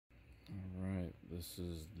Alright, this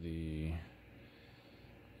is the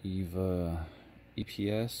Evva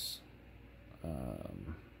EPS.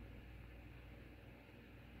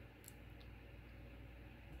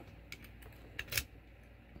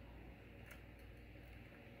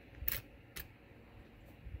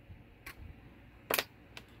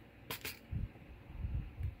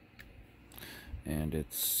 And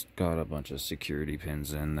it's got a bunch of security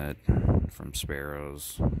pins in that from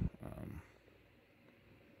Sparrows.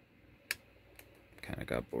 Kind of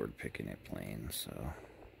got bored picking it plain, so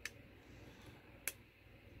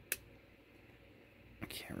I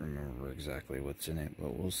can't remember exactly what's in it,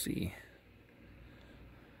 but we'll see.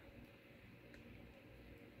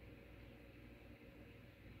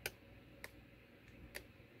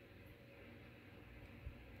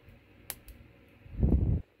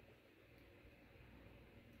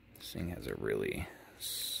 This thing has a really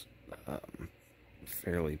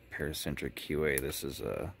fairly paracentric QA. This is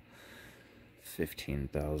a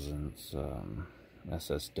 15,000th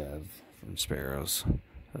SS Dev from Sparrows,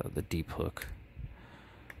 the deep hook.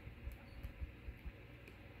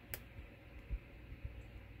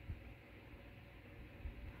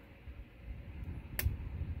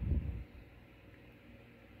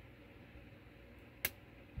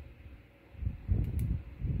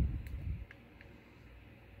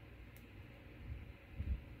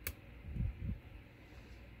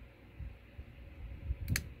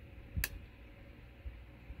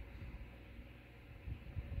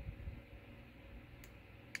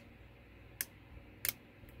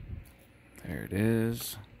 There it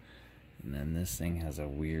is. And then this thing has a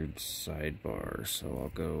weird sidebar, so I'll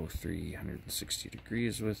go 360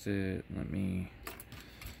 degrees with it. Let me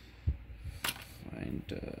find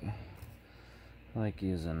I like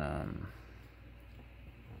using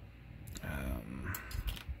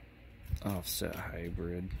offset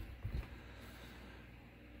hybrid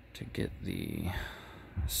to get the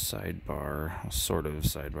sidebar, sort of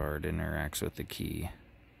sidebar, it interacts with the key.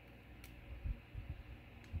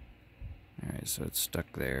 Alright, so it's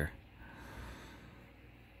stuck there.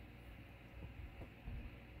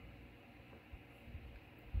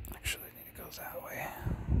 Actually, I need to go that way.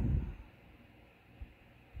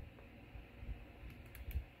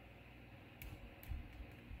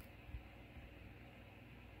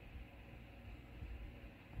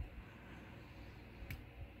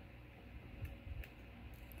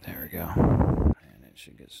 There we go. And it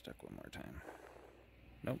should get stuck one more time.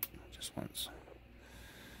 Nope, just once.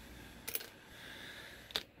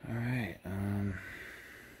 Alright, let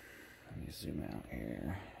me zoom out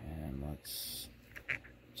here and let's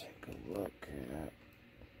take a look at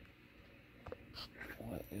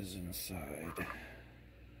what is inside.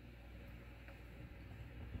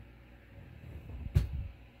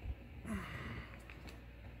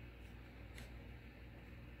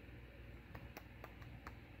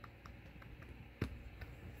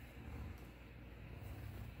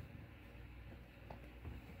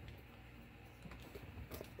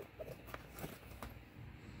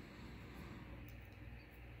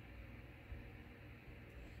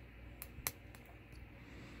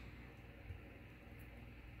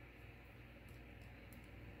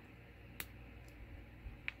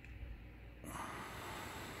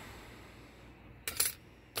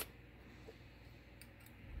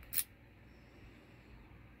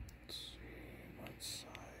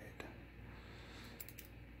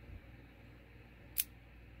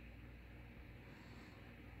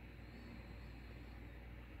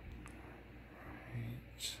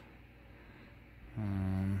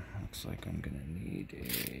 Looks like I'm gonna need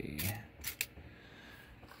a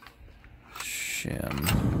shim.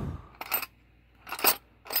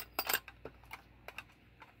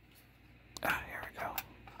 Here we go.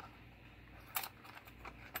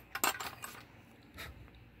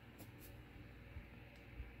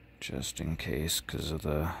 Just in case, because of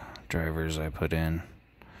the drivers I put in.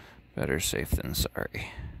 Better safe than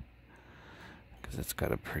sorry. Because it's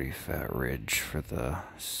got a pretty fat ridge for the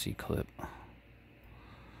C-clip.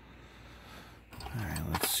 Alright,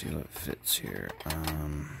 let's see what fits here.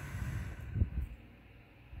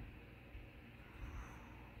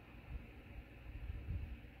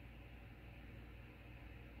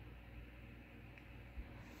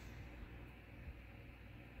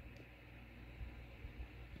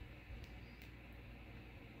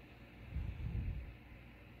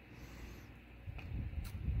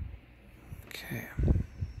 Okay.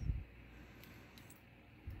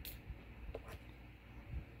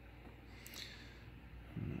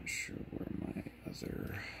 I'm not sure where my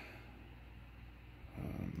other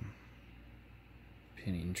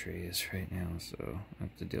pinning tray is right now, so I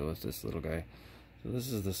have to deal with this little guy. So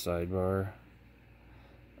this is the sidebar.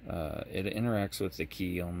 It interacts with the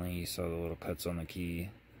key only. You saw the little cuts on the key.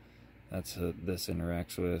 That's what this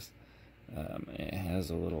interacts with. It has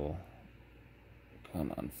a little,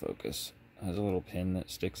 come on, focus. It has a little pin that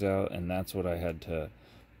sticks out, and that's what I had to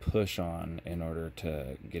push on in order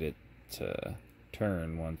to get it to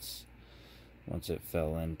turn once it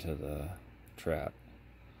fell into the trap.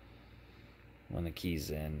 When the key's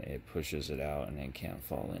in, it pushes it out and it can't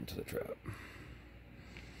fall into the trap.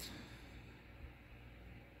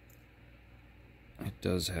 It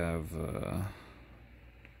does have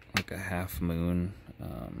like a half moon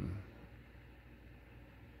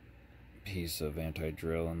piece of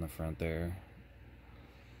anti-drill in the front there.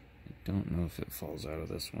 I don't know if it falls out of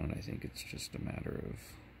this one. I think it's just a matter of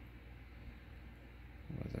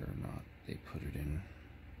whether or not they put it in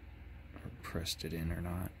or pressed it in or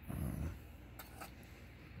not.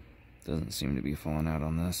 Doesn't seem to be falling out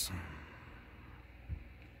on this.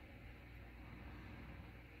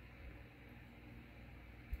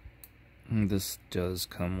 This does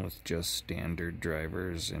come with just standard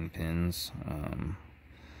drivers and pins.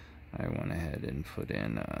 I went ahead and put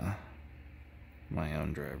in my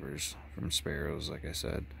own drivers from Sparrows, like I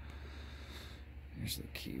said. Here's the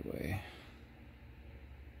keyway.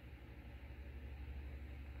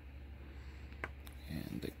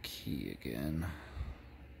 And the key again.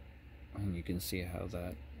 And you can see how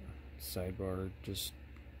that sidebar just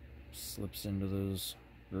slips into those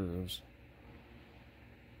grooves.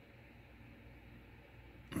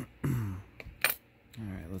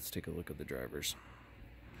 Alright, let's take a look at the drivers.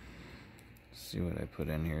 See what I put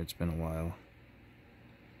in here. It's been a while.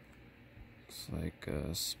 Looks like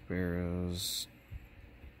Sparrows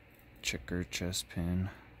checker chest pin.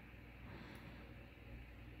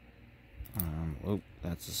 Oh,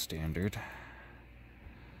 that's a standard.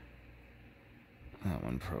 That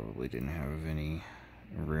one probably didn't have any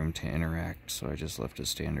room to interact, so I just left a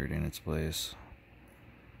standard in its place.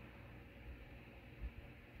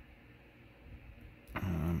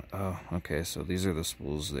 Oh, okay, so these are the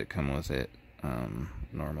spools that come with it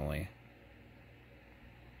normally.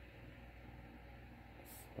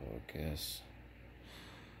 Focus.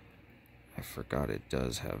 I forgot it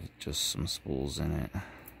does have just some spools in it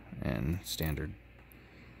and standard.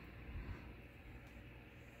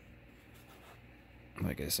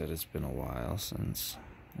 Like I said, it's been a while since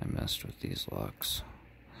I messed with these locks.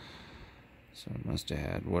 So it must have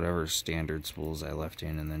had whatever standard spools I left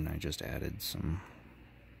in, and then I just added some.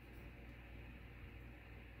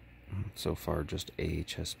 So far, just a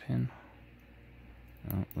chest pin.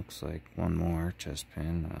 Oh, looks like one more chest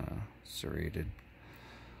pin. Serrated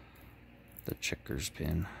the checkers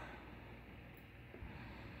pin.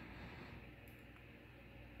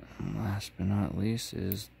 And last but not least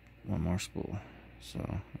is one more spool.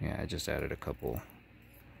 So yeah, I just added a couple.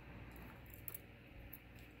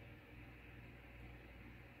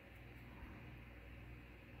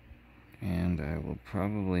 And I will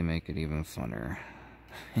probably make it even funner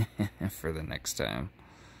for the next time.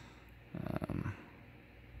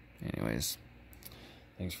 Anyways,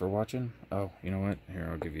 thanks for watching. Oh, you know what? Here,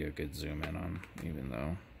 I'll give you a good zoom in on, even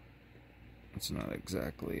though it's not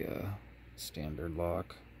exactly a standard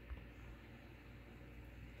lock.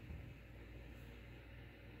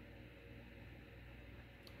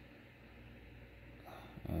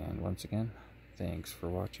 And once again, thanks for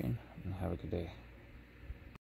watching, and have a good day.